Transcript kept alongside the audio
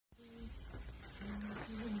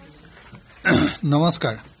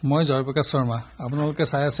নমস্কাৰ মই জয়প্ৰকাশ শৰ্মা আপোনালোকে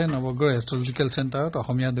চাই আছে নৱগ্ৰহ এষ্ট্ৰলজিকেল চেণ্টাৰত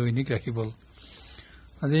অসমীয়া দৈনিক ৰাশিফল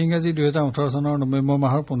আজি ইংৰাজী 2018 চনৰ নৱেম্বৰ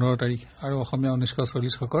মাহৰ 15 তাৰিখ আৰু অসমীয়া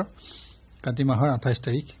 1940 শকৰ কাতি মাহৰ 28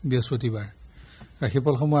 তাৰিখ বৃহস্পতিবাৰ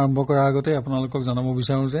ৰাশিফলসমূহ আৰম্ভ কৰাৰ আগতে আপোনালোকক জনাব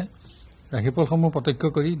বিচাৰো যে ৰাশিফলসমূহ প্ৰত্যক্ষ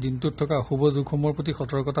কৰি দিনটোত থকা অশুভ যোগসমূহৰ প্ৰতি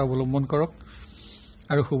সতৰ্কতা অৱলম্বন কৰক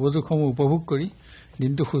আৰু শুভ যোগসমূহ উপভোগ কৰি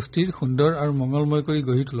দিনটো সুস্থিৰ সুন্দৰ আৰু মংগলময় কৰি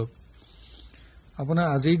গঢ়ি তোলক আপোনাৰ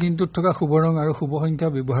আজিৰ দিনটোত থকা শুভ ৰং আৰু শুভ সংখ্যা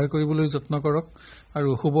ব্যৱহাৰ কৰিবলৈ যত্ন কৰক আৰু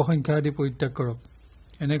অশুভ সংখ্যা আদি পৰিত্যাগ কৰক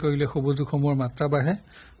এনে কৰিলে শুভ যোগসমূহৰ মাত্ৰা বাঢ়ে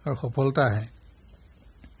আৰু সফলতা আহে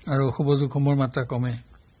আৰু অশুভ যোগসমূহৰ মাত্ৰা কমে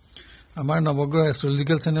আমাৰ নৱগ্ৰহ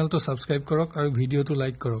এষ্ট্ৰলজিকেল চেনেলটো সাবস্ক্ৰাইব কৰক আৰু ভিডিঅটো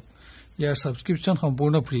লাইক কৰক ইয়াৰ সাবস্ক্ৰিপচন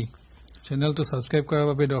সম্পূৰ্ণ ফ্ৰী চেনেলটো সাবস্ক্ৰাইব কৰাৰ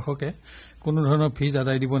বাবে দৰ্শকে কোনো ধৰণৰ ফিজ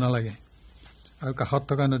আদায় দিব নালাগে আৰু কাষত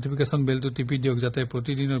থকা নটিফিকেশন বেলটো টিপি দিয়ক যাতে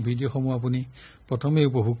প্ৰতিদিনৰ ভিডিঅসমূহ আপুনি প্ৰথমে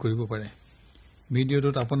উপভোগ কৰিব পাৰে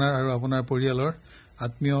ভিডিঅটোত আপোনাৰ আৰু আপোনাৰ পৰিয়ালৰ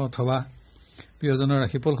আত্মীয় অথবা প্ৰিয়জনৰ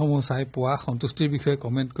ৰাশিফলসমূহ চাই পোৱা সন্তুষ্টিৰ বিষয়ে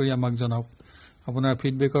কমেন্ট কৰি আমাক জনাওক আপোনাৰ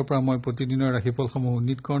ফিডবেকৰ পৰা মই প্ৰতিদিনৰ ৰাশিফলসমূহ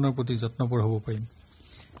উন্নীতকৰণৰ প্ৰতি যত্নপৰ হ'ব পাৰিম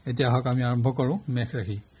এতিয়া হক আমি আৰম্ভ কৰো মেষ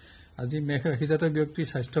ৰাশি আজি মেষ ৰাশিজাত ব্যক্তিৰ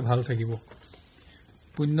স্বাস্থ্য ভাল থাকিব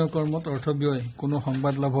পুণ্য কৰ্মত অৰ্থ ব্যয় কোনো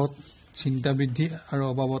সংবাদ লাভত চিন্তা বৃদ্ধি আৰু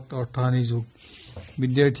অভাৱত অৰ্থহানি যোগ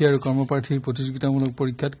বিদ্যাৰ্থী আৰু কৰ্মপ্ৰাৰ্থীৰ প্ৰতিযোগিতামূলক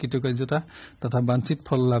পৰীক্ষাত কৃতকাৰ্যতা তথা বাঞ্ছিত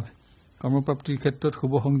ফল লাভ কৰ্মপ্ৰাপ্তিৰ ক্ষেত্ৰত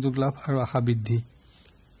শুভ সংযোগ লাভ আৰু আশা বৃদ্ধি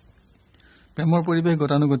প্ৰেমৰ পৰিৱেশ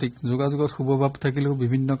গতানুগতিক যোগাযোগত শুভ ভাৱ থাকিলেও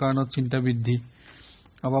বিভিন্ন কাৰণত চিন্তা বৃদ্ধি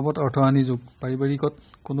অভাৱত অৰ্থহানি যোগ পাৰিবাৰিকত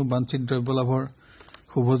কোনো বাঞ্ছিত দ্ৰব্য লাভৰ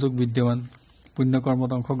শুভ যোগ বিদ্যমান পুণ্য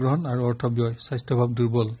কৰ্মত অংশগ্ৰহণ আৰু অৰ্থ ব্যয় স্বাস্থ্যভাৱ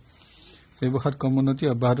দুৰ্বল ব্যৱসায়ত কৰ্মোন্নতি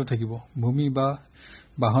অব্যাহত থাকিব ভূমি বা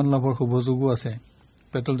বাহন লাভৰ শুভ যোগো আছে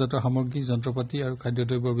পেট্ৰলজাত সামগ্ৰী যন্ত্ৰপাতি আৰু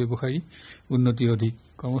খাদ্যদ্ৰব্যৰ ব্যৱসায়ী উন্নতি অধিক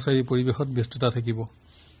কৰ্মচাৰী পৰিৱেশত ব্যস্ততা থাকিব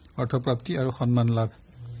অৰ্থপ্ৰাপ্তি আৰু সন্মান লাভ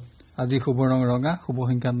আজি শুভ ৰং ৰঙা শুভ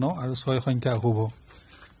সংখ্যা 9 আৰু 6 সংখ্যা অশুভ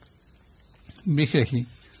বৃষ ৰাশি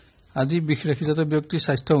আজি বৃষ ৰাশিজাত ব্যক্তিৰ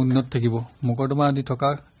স্বাস্থ্য উন্নত থাকিব মকৰ্দমা আদি থকা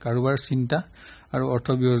কাৰোবাৰ চিন্তা আৰু অৰ্থ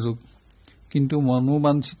ব্যয়ৰ যোগ কিন্তু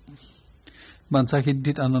বাঞ্ছা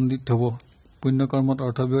সিদ্ধিত আনন্দিত হ'ব পুণ্য কৰ্মত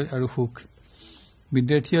অৰ্থ ব্যয় আৰু সুখ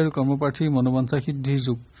বিদ্যাৰ্থী আৰু কৰ্মপ্ৰাৰ্থীৰ মনোবাঞ্ছা সিদ্ধিৰ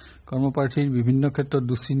যোগ কৰ্মপ্ৰাৰ্থীৰ বিভিন্ন ক্ষেত্ৰত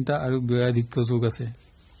দুশ্চিন্তা আৰু ব্যয়াধিক্য যোগ আছে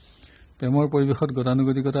প্ৰেমৰ পৰিৱেশত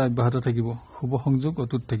গতানুগতিকতা অব্যাহত থাকিব শুভ সংযোগ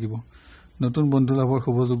অটুট থাকিব নতুন বন্ধু লাভৰ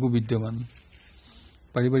শুভ যোগো বিদ্যমান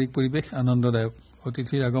পাৰিবাৰিক পৰিৱেশ আনন্দদায়ক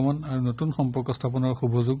অতিথিৰ আগমন আৰু নতুন সম্পৰ্ক স্থাপনৰ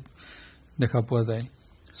শুভ যোগ দেখা পোৱা যায়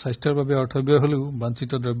স্বাস্থ্যৰ বাবে অৰ্থ ব্যয় হ'লেও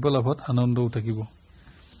বাঞ্ছিত দ্ৰব্য লাভত আনন্দও থাকিব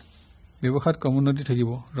ব্যৱসায়ত কৰ্মোন্নতি থাকিব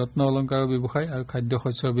ৰত্ন অলংকাৰৰ ব্যৱসায় আৰু খাদ্য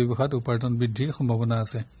শস্যৰ ব্যৱসায়ত উপাৰ্জন বৃদ্ধিৰ সম্ভাৱনা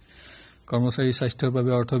আছে কৰ্মচাৰী স্বাস্থ্যৰ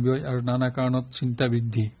বাবে অৰ্থ ব্যয় আৰু নানা কাৰণত চিন্তা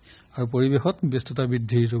বৃদ্ধি আৰু পৰিৱেশত ব্যস্ততা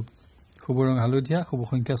বৃদ্ধিৰ যোগ শুভ ৰং হালধীয়া শুভ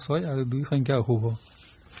সংখ্যা 6 আৰু 2 সংখ্যা অশুভ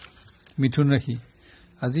মিথুন ৰাশি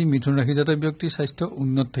আজি মিথুন ৰাশিজাত ব্যক্তিৰ স্বাস্থ্য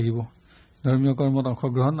উন্নত থাকিব ধৰ্মীয় কৰ্মত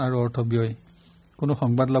অংশগ্ৰহণ আৰু অৰ্থ ব্যয় কোনো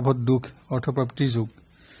সংবাদ লাভত দুখ অৰ্থপ্ৰাপ্তিৰ যোগ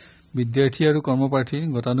বিদ্যাৰ্থী আৰু কৰ্মপ্ৰাৰ্থীৰ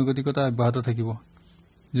গতানুগতিকতা অব্যাহত থাকিব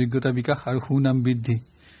যোগ্যতা বিকাশ আৰু সুনাম বৃদ্ধি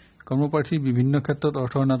কৰ্মপ্ৰাৰ্থীৰ বিভিন্ন ক্ষেত্ৰত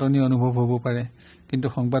অৰ্থৰ নাটনি অনুভৱ হ'ব পাৰে কিন্তু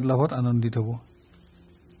সংবাদ লাভত আনন্দিত হ'ব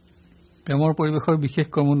প্ৰেমৰ পৰিৱেশৰ বিশেষ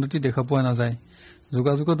কৰ্মোন্নতি দেখা পোৱা নাযায়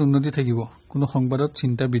যোগাযোগত উন্নতি থাকিব কোনো সংবাদত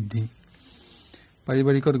চিন্তা বৃদ্ধি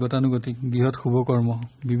পাৰিবাৰিকত গতানুগতিক গৃহত শুভ কৰ্ম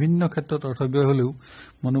বিভিন্ন ক্ষেত্ৰত অৰ্থ ব্যয় হ'লেও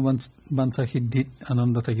মনোবাঞ্ছা সিদ্ধিত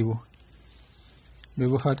আনন্দ থাকিব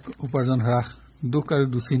ব্যৱসায়ত উপাৰ্জন হ্ৰাস দুখ আৰু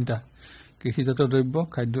দুশ্চিন্তা কৃষিজাত দ্ৰব্য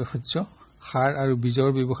খাদ্য শস্য সাৰ আৰু বীজৰ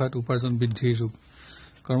ব্যৱসায়ত উপাৰ্জন বৃদ্ধিৰ যোগ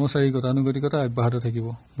কৰ্মচাৰী গতানুগতিকতা অব্যাহত থাকিব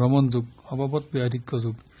ভ্ৰমণ যোগ অভাৱত ব্যয়াধিক্য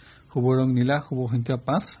যোগ শুভ ৰং নীলা শুভ সংখ্যা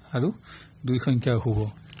 5 আৰু 2 সংখ্যা অশুভ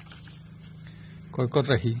কৰ্কট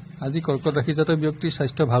ৰাশি আজি কৰ্কট ৰাশিজাত ব্যক্তিৰ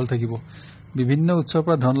স্বাস্থ্য ভাল থাকিব বিভিন্ন উৎসৰ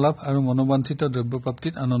পৰা ধন লাভ আৰু মনোবাঞ্ছিত দ্ৰব্য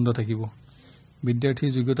প্ৰাপ্তিত আনন্দ থাকিব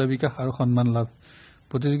বিদ্যাৰ্থীৰ যোগ্যতা বিকাশ আৰু সন্মান লাভ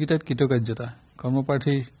প্ৰতিযোগিতাত কৃতকাৰ্যতা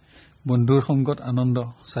কৰ্মপ্ৰাৰ্থীৰ বন্ধুৰ সংগত আনন্দ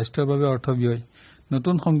স্বাস্থ্যৰ বাবে অৰ্থ ব্যয়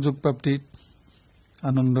নতুন সংযোগ প্ৰাপ্তিত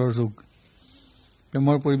আনন্দৰ যোগ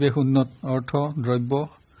প্ৰেমৰ পৰিৱেশ উন্নত অৰ্থ দ্ৰব্য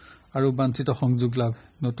আৰু বাঞ্ছিত সংযোগ লাভ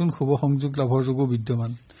নতুন শুভ সংযোগ লাভৰ যোগো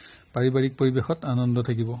বিদ্যমান পাৰিবাৰিক পৰিৱেশত আনন্দ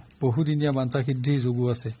থাকিব বহুদিনীয়া বাঞ্ছা সিদ্ধিৰ যোগো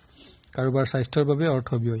আছে কাৰোবাৰ স্বাস্থ্যৰ বাবে অৰ্থ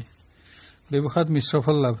ব্যয় ব্যৱসায়ত মিশ্ৰ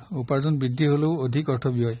ফল লাভ উপাৰ্জন বৃদ্ধি হ'লেও অধিক অৰ্থ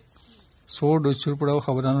ব্যয় চোৰ দস্যুৰ পৰাও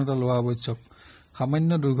সাৱধানতা লোৱা আৱশ্যক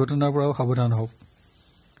সামান্য দুৰ্ঘটনাৰ পৰাও সাৱধান হওক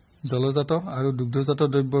জলজাত আৰু দুগ্ধজাত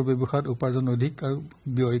দ্ৰব্যৰ ব্যৱসায়ত উপাৰ্জন অধিক আৰু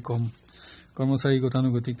ব্যয় কম কৰ্মচাৰী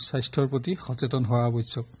গতানুগতিক স্বাস্থ্যৰ প্ৰতি সচেতন হোৱা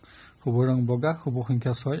আৱশ্যক শুভ ৰং বগা শুভ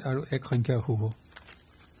সংখ্যা 6 আৰু 1 সংখ্যা অশুভ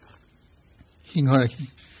সিংহ ৰাশি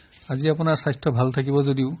আজি আপোনাৰ স্বাস্থ্য ভাল থাকিব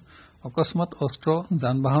যদিও অকস্মাত অস্ত্ৰ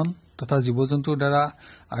যান বাহন তথা জীৱ জন্তুৰ দ্বাৰা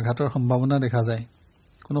আঘাতৰ সম্ভাৱনা দেখা যায়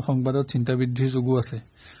কোনো সংবাদত চিন্তা বৃদ্ধিৰ যোগো আছে।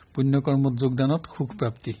 পুণ্য কৰ্মত যোগদানত সুখ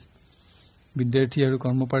প্ৰাপ্তি। বিদ্যাৰ্থী আৰু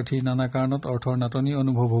কৰ্মপ্ৰাৰ্থীৰ নানা কাৰণত অৰ্থৰ নাটনি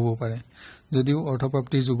অনুভৱ হ'ব পাৰে, যদিও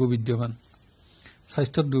অৰ্থপ্ৰাপ্তিৰ যোগো বিদ্যমান।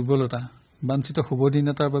 স্বাস্থ্যত দুৰ্বলতা, বাঞ্ছিত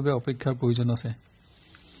শুভদিনতাৰ বাবে অপেক্ষাৰ প্ৰয়োজন আছে।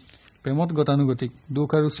 প্ৰেমত গতানুগতিক, দুখ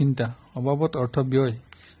আৰু চিন্তা, অভাৱত অৰ্থ ব্যয়,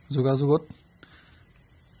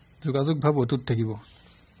 যোগাযোগ ভাৱ অটুট থাকিব।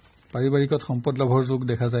 পাৰিবাৰিকত সম্পদ লাভৰ যোগ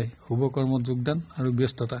দেখা যায়, শুভ কৰ্মত যোগদান আৰু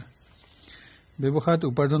ব্যস্ততা। ব্যৱসায়ত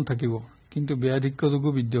উপাৰ্জন থাকিব, কিন্তু ব্যয়াধিক্য যোগো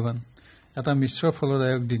বিদ্যমান। এটা মিশ্ৰ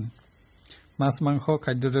ফলদায়ক দিন। মাছ মাংস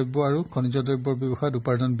খাদ্যদ্ৰব্য আৰু খনিজ দ্ৰব্যৰ ব্যৱসায়ত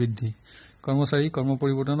উপাৰ্জন বৃদ্ধি। কৰ্মচাৰী কৰ্ম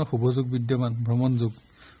পৰিৱৰ্তনৰ শুভ যোগ বিদ্যমান। ভ্ৰমণ যোগ।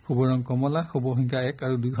 শুভ ৰং কমলা, শুভ সংখ্যা 1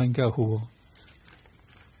 আৰু 2 সংখ্যা অশুভ।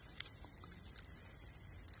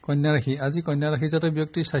 কন্যা ৰাশি। আজি কন্যা ৰাশিজাত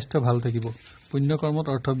ব্যক্তিৰ স্বাস্থ্য ভাল থাকিব। পুণ্য কৰ্মত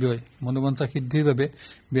অৰ্থ ব্যয়, মনোবাঞ্ছা সিদ্ধিৰ বাবে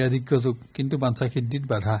ব্যয়াধিক্য যোগ, কিন্তু বাঞ্ছা সিদ্ধিত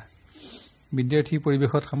বাধা। বিদ্যাৰ্থীৰ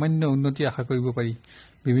পৰিৱেশত সামান্য উন্নতি আশা কৰিব পাৰি।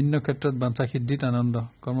 বিভিন্ন ক্ষেত্ৰত বাঞ্ছা সিদ্ধিত আনন্দ।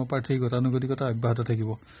 কৰ্মপ্ৰাৰ্থীৰ গতানুগতিকতা অব্যাহত থাকিব।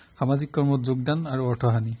 সামাজিক কৰ্মত যোগদান আৰু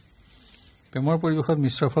অৰ্থহানি। প্ৰেমৰ পৰিৱেশত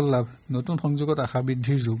মিশ্ৰফল লাভ, নতুন সংযোগত আশা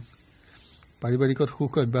বৃদ্ধিৰ যোগ। পাৰিবাৰিকত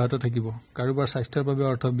সুখ অব্যাহত থাকিব। কাৰোবাৰ স্বাস্থ্যৰ বাবে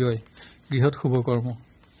অৰ্থ ব্যয়, গৃহত শুভ কৰ্ম।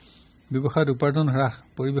 ব্যৱসায়ত উপাৰ্জন হ্ৰাস,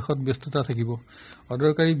 পৰিৱেশত ব্যস্ততা থাকিব।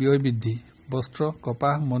 অদৰকাৰী ব্যয় বৃদ্ধি। বস্ত্ৰ,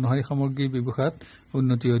 কপাহ, মনোহাৰী সামগ্ৰীৰ ব্যৱসায়ত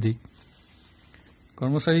উন্নতি অধিক।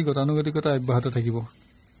 কৰ্মচাৰী গতানুগতিকতা অব্যাহত থাকিব।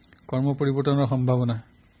 কৰ্ম পৰিৱৰ্তনৰ সম্ভাৱনা।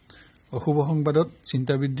 অশুভ সংবাদত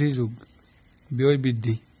চিন্তা বৃদ্ধিৰ যোগ, ব্যয়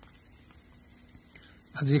বৃদ্ধি।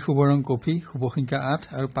 আজি শুভ ৰং কফি, শুভ সংখ্যা 8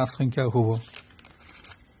 আৰু 5 সংখ্যা অশুভ।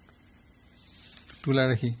 তুলা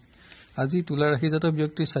ৰাশি। আজি তুলা ৰাশিজাত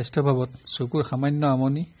ব্যক্তিৰ স্বাস্থ্যভাৱত চকুৰ সামান্য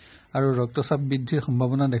আমনি আৰু ৰক্তচাপ বৃদ্ধিৰ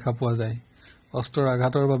সম্ভাৱনা দেখা পোৱা যায়। অস্ত্ৰৰ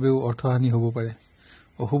আঘাতৰ বাবেও অৰ্থহানি হ'ব পাৰে।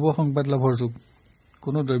 অশুভ সংবাদ লাভৰ যোগ।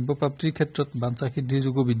 কোনো দ্ৰব্য প্ৰাপ্তিৰ ক্ষেত্ৰত বাঞ্ছা সিদ্ধিৰ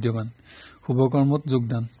যোগো বিদ্যমান। শুভ কৰ্মত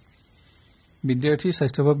যোগদান। বিদ্যাৰ্থীৰ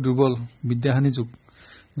স্বাস্থ্যভাৱ দুৰ্বল, বিদ্যাহানি যোগ।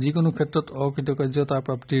 যিকোনো ক্ষেত্ৰত অকৃতকাৰ্যতা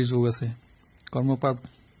প্ৰাপ্তিৰ যোগ আছে।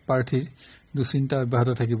 কৰ্মপ্ৰাৰ্থীৰ দুশ্চিন্তা অব্যাহত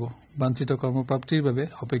থাকিব। বাঞ্ছিত কৰ্মপ্ৰাপ্তিৰ বাবে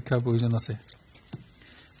অপেক্ষাৰ প্ৰয়োজন আছে।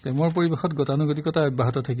 প্ৰেমৰ পৰিৱেশত গতানুগতিকতা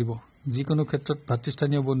অব্যাহত থাকিব। যিকোনো ক্ষেত্ৰত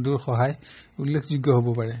ভাতৃস্থানীয় বন্ধুৰ সহায় উল্লেখযোগ্য হ'ব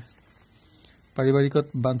পাৰে। পাৰিবাৰিকত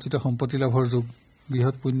বাঞ্ছিত সম্পত্তি লাভৰ যোগ,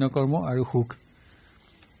 গৃহত পুণ্য কৰ্ম আৰু সুখ।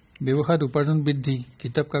 ব্যৱসায়ত উপাৰ্জন বৃদ্ধি,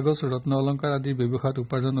 কিতাপ কাগজ, ৰত্ন অলংকাৰ আদিৰ ব্যৱসায়ত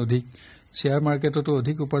উপাৰ্জন অধিক। শ্বেয়াৰ মাৰ্কেটতো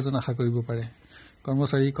অধিক উপাৰ্জন আশা কৰিব পাৰে।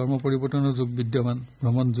 কৰ্মচাৰী কৰ্ম পৰিৱৰ্তনৰ যোগ বিদ্যমান।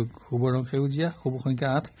 ভ্ৰমণ যোগ। শুভ ৰং সেউজীয়া, শুভ সংখ্যা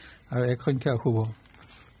 8 আৰু 1 সংখ্যা অশুভ।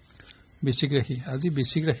 বৃশ্চিক ৰাশি। আজি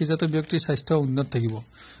বৃশ্চিক ৰাশিজাত ব্যক্তিৰ স্বাস্থ্য উন্নত থাকিব।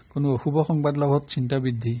 কোনো অশুভ সংবাদ লাভত চিন্তা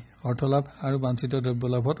বৃদ্ধি, অৰ্থলাভ আৰু বাঞ্ছিত দ্ৰব্য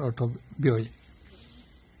লাভত অৰ্থ ব্যয়।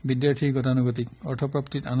 বিদ্যাৰ্থীৰ গতানুগতিক,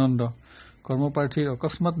 অৰ্থপ্ৰাপ্তিত আনন্দ। কৰ্মপ্ৰাৰ্থীৰ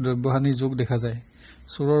অকস্মাৎ দ্ৰব্যহানিৰ যোগ দেখা যায়।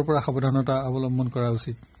 চোৰৰ পৰা সাৱধানতা অৱলম্বন কৰা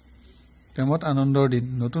উচিত। প্ৰেমত আনন্দৰ দিন,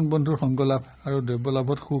 নতুন বন্ধুৰ সংগ লাভ আৰু দ্ৰব্য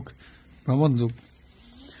লাভত সুখ। ভ্ৰমণ যোগ।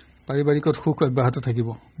 পাৰিবাৰিকত সুখ অব্যাহত থাকিব।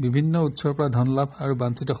 বিভিন্ন উৎসৰ পৰা ধন লাভ আৰু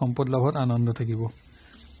বাঞ্ছিত সম্পদ লাভত আনন্দ থাকিব।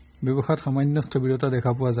 ব্যৱসায়ত সামান্য স্থবিৰতা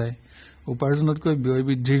দেখা পোৱা যায়। উপাৰ্জনতকৈ ব্যয়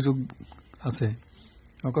বৃদ্ধিৰ যোগ আছে।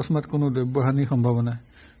 অকস্মাৎ কোনো দ্ৰব্যহানিৰ সম্ভাৱনা।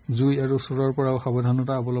 জুই আৰু চোৰৰ পৰাও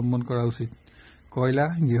সাৱধানতা অৱলম্বন কৰা উচিত। কয়লা,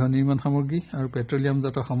 গৃহ নিৰ্মাণ সামগ্ৰী আৰু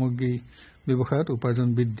পেট্ৰলিয়ামজাত সামগ্ৰী ব্যৱসায়ত উপাৰ্জন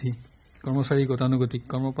বৃদ্ধি। কৰ্মচাৰী গতানুগতিক,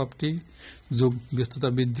 কৰ্মপ্ৰাপ্তিৰ যোগ, ব্যস্ততা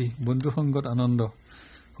বৃদ্ধি। বন্ধুৰ সংগত আনন্দ।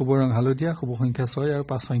 শুভ ৰং হালধীয়া, শুভ সংখ্যা 6 আৰু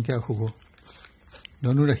 5 সংখ্যা অশুভ।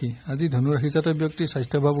 ধনুৰাশি। আজি ধনুৰাশিজাত ব্যক্তিৰ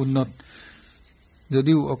স্বাস্থ্যভাৱ উন্নত,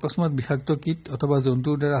 যদিও অকস্মাৎ বিষাক্ত কীট অথবা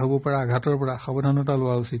জন্তুৰ দ্বাৰা হ'ব পৰা আঘাতৰ পৰা সাৱধানতা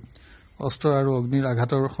লোৱা উচিত। অস্ত্ৰ আৰু অগ্নিৰ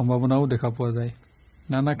আঘাতৰ সম্ভাৱনাও দেখা পোৱা যায়।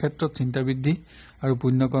 নানা ক্ষেত্ৰত চিন্তা বৃদ্ধি আৰু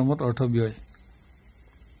পুণ্য কৰ্মত অৰ্থ ব্যয়।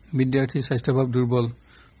 বিদ্যাৰ্থীৰ স্বাস্থ্যভাৱ দুৰ্বল,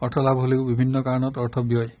 অৰ্থলাভ হ'লেও বিভিন্ন কাৰণত অৰ্থ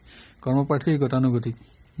ব্যয়। কৰ্মপ্ৰাৰ্থীৰ গতানুগতিক,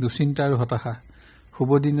 দুশ্চিন্তা আৰু হতাশা। শুভ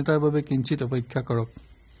দিন এটাৰ বাবে কিঞ্চিত অপেক্ষা কৰক।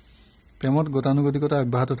 প্ৰেমত গতানুগতিকতা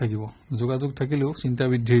অব্যাহত থাকিব। যোগাযোগ থাকিলেও চিন্তা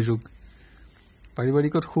বৃদ্ধিৰ যোগ।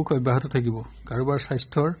 পাৰিবাৰিকত সুখ অব্যাহত থাকিব। কাৰোবাৰ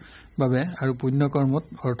স্বাস্থ্যৰ বাবে আৰু পুণ্য কৰ্মত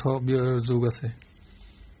অৰ্থ ব্যয়ৰ যোগ আছে।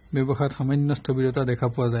 ব্যৱসায়ত সামান্য স্থবিৰতা দেখা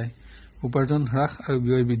পোৱা যায়। উপাৰ্জন হ্ৰাস আৰু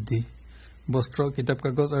ব্যয় বৃদ্ধি। বস্ত্ৰ, কিতাপ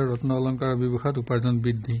কাগজ আৰু ৰত্ন অলংকাৰৰ ব্যৱসায়ত উপাৰ্জন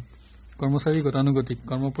বৃদ্ধি। কৰ্মচাৰী গতানুগতিক,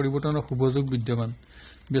 কৰ্ম পৰিৱৰ্তনৰ শুভ যোগ বিদ্যমান।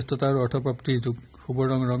 ব্যস্ততা আৰু অৰ্থপ্ৰাপ্তিৰ যোগ। শুভ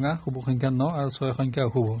ৰং ৰঙা, শুভ সংখ্যা 9 আৰু 6 সংখ্যা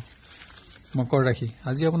অশুভ। মকৰ ৰাশি।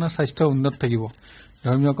 আজি আপোনাৰ স্বাস্থ্য উন্নত থাকিব।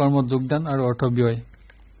 ধৰ্মীয় কৰ্মত যোগদান আৰু অৰ্থ ব্যয়।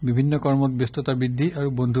 বিভিন্ন কৰ্মত ব্যস্ততা বৃদ্ধি আৰু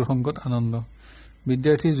বন্ধুৰ সংগত আনন্দ।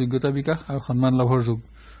 বিদ্যাৰ্থীৰ যোগ্যতা বিকাশ আৰু সন্মান লাভৰ যোগ।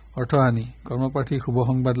 অৰ্থহানি। কৰ্মপ্ৰাৰ্থীৰ শুভ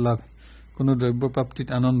সংবাদ লাভ। কোনো দ্ৰব্য প্ৰাপ্তিত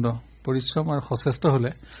আনন্দ। পৰিশ্ৰম আৰু সচেষ্ট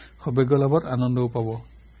হ'লে সৌভাগ্য লাভত আনন্দও পাব।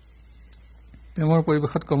 প্ৰেমৰ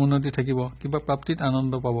পৰিৱেশত কমোন্নতি থাকিব। কিবা প্ৰাপ্তিত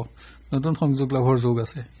আনন্দ পাব। নতুন সংযোগ লাভৰ যোগ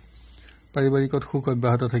আছে। পাৰিবাৰিকত সুখ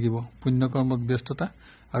অব্যাহত থাকিব। পুণ্য কৰ্মত ব্যস্ততা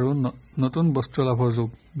আৰু নতুন বস্ত্ৰ লাভৰ যোগ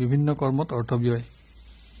বিভিন্ন কৰ্মত অৰ্থ ব্যয়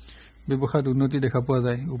ব্যৱসায়ত উন্নতি দেখা পোৱা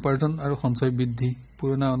যায় উপাৰ্জন আৰু সঞ্চয় বৃদ্ধি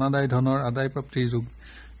পুৰণা অনাদায় ধনৰ আদায় প্ৰাপ্তিৰ যোগ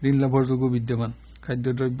ঋণ লাভৰ যোগো বিদ্যমান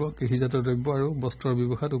খাদ্যদ্ৰব্য কৃষিজাত দ্ৰব্য আৰু বস্ত্ৰৰ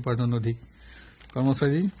ব্যৱসায়ত উপাৰ্জন অধিক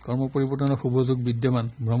কৰ্মচাৰীৰ কৰ্ম পৰিৱৰ্তনৰ শুভ যোগ বিদ্যমান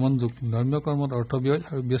ভ্ৰমণ যোগ ধৰ্মীয় কৰ্মত অৰ্থ ব্যয়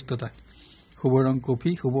আৰু ব্যস্ততা শুভ ৰং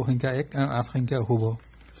কফি শুভ সংখ্যা 1 আৰু 8 সংখ্যা অশুভ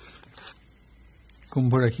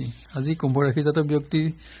কুম্ভ ৰাশি আজি কুম্ভ ৰাশিজাত ব্যক্তিৰ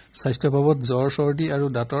স্বাস্থ্য ভাৱত জ্বৰ চৰ্দি আৰু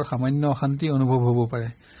দাঁতৰ সামান্য অশান্তি অনুভৱ হ'ব পাৰে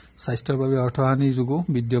স্বাস্থ্যৰ বাবে অৰ্থহানিৰ যোগো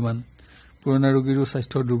বিদ্যমান পুৰণা ৰোগীৰো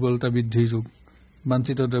স্বাস্থ্যৰ দুৰ্বলতা বৃদ্ধিৰ যোগ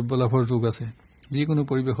বাঞ্ছিত দ্ৰব্য লাভৰ যোগ আছে যিকোনো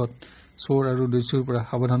পৰিৱেশত চোৰ আৰু দস্যুৰ পৰা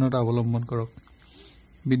সাৱধানতা অৱলম্বন কৰক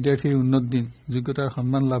বিদ্যাৰ্থীৰ উন্নত দিন যোগ্যতাৰ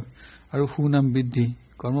সন্মান লাভ আৰু সুনাম বৃদ্ধি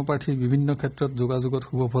কৰ্মপ্ৰাৰ্থীৰ বিভিন্ন ক্ষেত্ৰত যোগাযোগত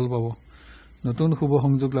শুভ ফল পাব নতুন শুভ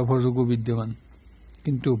সংযোগ লাভৰ যোগো বিদ্যমান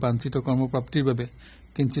কিন্তু বাঞ্ছিত কৰ্মপ্ৰাপ্তিৰ বাবে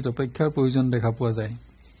কিঞ্চিত অপেক্ষাৰ প্ৰয়োজন দেখা পোৱা যায়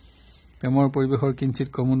প্ৰেমৰ পৰিৱেশৰ কিঞ্চিত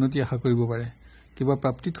কম উন্নতি আশা কৰিব পাৰে কিবা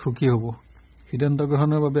প্ৰাপ্তিত সুখী হ'ব সিদ্ধান্ত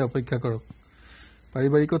গ্ৰহণৰ বাবে অপেক্ষা কৰক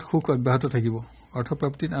পাৰিবাৰিকত সুখ অব্যাহত থাকিব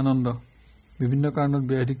অৰ্থপ্ৰাপ্তিত আনন্দ বিভিন্ন কাৰণত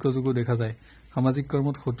ব্যয়াধিক্য যোগো দেখা যায় সামাজিক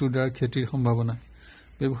কৰ্মত শত্ৰুৰ দ্বাৰা ক্ষতিৰ সম্ভাৱনা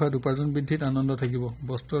ব্যৱসায়ত উপাৰ্জন বৃদ্ধিত আনন্দ থাকিব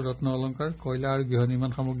বস্ত্ৰ ৰত্ন অলংকাৰ কয়লা আৰু গৃহ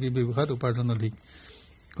নিৰ্মাণ সামগ্ৰী ব্যৱসায়ত উপাৰ্জন অধিক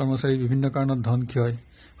কৰ্মচাৰী বিভিন্ন কাৰণত ধন ক্ষয়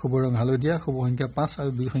শুভ ৰং হালধীয়া শুভ সংখ্যা 5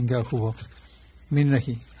 আৰু 2 সংখ্যা অশুভ মীন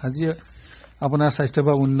ৰাশি আজি আপোনাৰ স্বাস্থ্য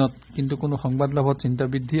ভাৱ উন্নত কিন্তু কোনো সংবাদ লাভত চিন্তা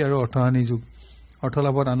বৃদ্ধি আৰু অৰ্থহানি যোগ অৰ্থ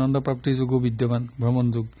লাভত আনন্দ প্ৰাপ্তিৰ যোগো বিদ্যমান ভ্ৰমণ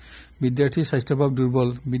যোগ বিদ্যাৰ্থীৰ স্বাস্থ্য ভাৱ দুৰ্বল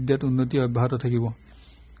বিদ্যাত উন্নতি অব্যাহত থাকিব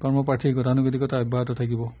কৰ্মপ্ৰাৰ্থীৰ গতানুগতিকতা অব্যাহত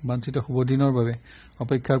থাকিব বাঞ্ছিত শুভ দিনৰ বাবে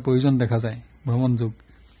অপেক্ষাৰ প্ৰয়োজন দেখা যায় ভ্ৰমণ যোগ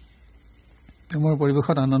প্ৰেমৰ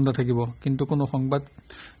পৰিৱেশত আনন্দ থাকিব কিন্তু কোনো সংবাদ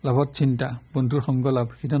লাভত চিন্তা বন্ধুৰ সংগ লাভ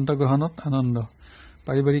সিদ্ধান্ত গ্ৰহণত আনন্দ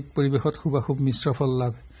পাৰিবাৰিক পৰিৱেশত শুভাশুভ মিশ্ৰ ফল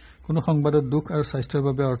লাভ কোনো সংবাদত দুখ আৰু স্বাস্থ্যৰ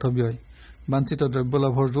বাবে অৰ্থ ব্যয় বাঞ্ছিত দ্ৰব্য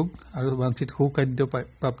লাভৰ যোগ আৰু বাঞ্ছিত সুখাদ্য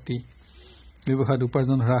প্ৰাপ্তি ব্যৱসায়ত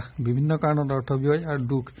উপাৰ্জন হ্ৰাস বিভিন্ন কাৰণত অৰ্থ ব্যয় আৰু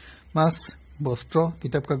দুখ মাছ বস্ত্ৰ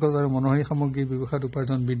কিতাপ কাগজ আৰু মনোহাৰী সামগ্ৰীৰ ব্যৱসায়ত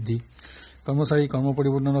উপাৰ্জন বৃদ্ধি কৰ্মচাৰী কৰ্ম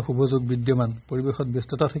পৰিৱৰ্তনৰ শুভ যোগ বিদ্যমান পৰিৱেশত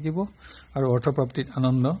ব্যস্ততা থাকিব আৰু অৰ্থপ্ৰাপ্তিত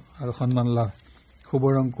আনন্দ আৰু সন্মান লাভ শুভ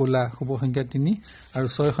ৰং ক'লা শুভ সংখ্যা 3 আৰু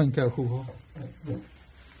 6 সংখ্যাৰ শুভ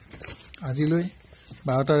আজিলৈ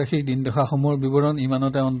 12টা ৰাশিৰ দিনদশাসমূহৰ বিৱৰণ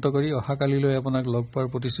ইমানতে অন্ত কৰি অহাকালিলৈ আপোনাক লগ পোৱাৰ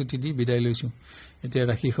প্ৰতিশ্ৰুতি দি বিদায় লৈছো এতিয়া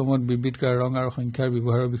ৰাশিসমূহত বিবিধ কৰা ৰং আৰু সংখ্যাৰ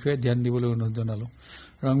ব্যৱহাৰৰ বিষয়ে ধ্যান দিবলৈ অনুৰোধ জনালো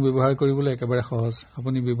ৰং ব্যৱহাৰ কৰিবলৈ একেবাৰে সহজ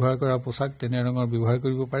আপুনি ব্যৱহাৰ কৰা পোছাক তেনে ৰঙৰ ব্যৱহাৰ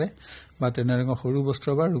কৰিব পাৰে বা তেনে ৰঙৰ সৰু বস্ত্ৰ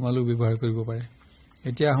বা ৰুমালো ব্যৱহাৰ কৰিব পাৰে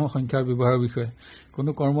এতিয়া আহোঁ সংখ্যাৰ ব্যৱহাৰৰ বিষয়ে কোনো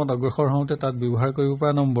কৰ্মত অগ্ৰসৰ হওঁতে তাত ব্যৱহাৰ কৰিব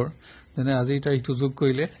পৰা নম্বৰ যেনে আজিৰ তাৰিখটো যোগ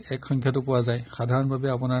কৰিলে 1 সংখ্যাটো পোৱা যায় সাধাৰণভাৱে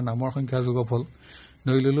আপোনাৰ নামৰ সংখ্যাৰ যোগফল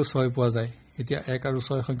ধৰি ললো 6 পোৱা যায় এতিয়া 1 আৰু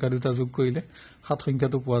 6 সংখ্যা দুটা যোগ কৰিলে 7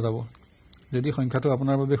 সংখ্যাটো পোৱা যাব যদি সংখ্যাটো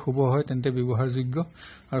আপোনাৰ বাবে শুভ হয় তেন্তে ব্যৱহাৰযোগ্য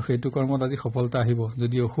আৰু সেইটো কৰ্মত আজি সফলতা আহিব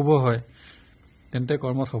যদি অশুভ হয় তেন্তে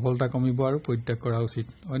কৰ্মত সফলতা কমিব আৰু পৰিত্যাগ কৰা উচিত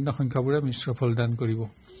অন্য সংখ্যাবোৰে মিশ্ৰ ফল দান কৰিব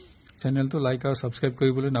চেনেলটো লাইক আৰু সাবস্ক্ৰাইব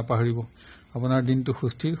কৰিবলৈ নাপাহৰিব আপোনাৰ দিনটো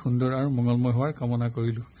সুস্থিৰ সুন্দৰ আৰু মংগলময় হোৱাৰ কামনা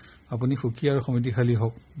কৰিলো আপুনি সুখী আৰু সমৃদ্ধিশালী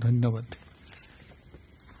হওক ধন্যবাদ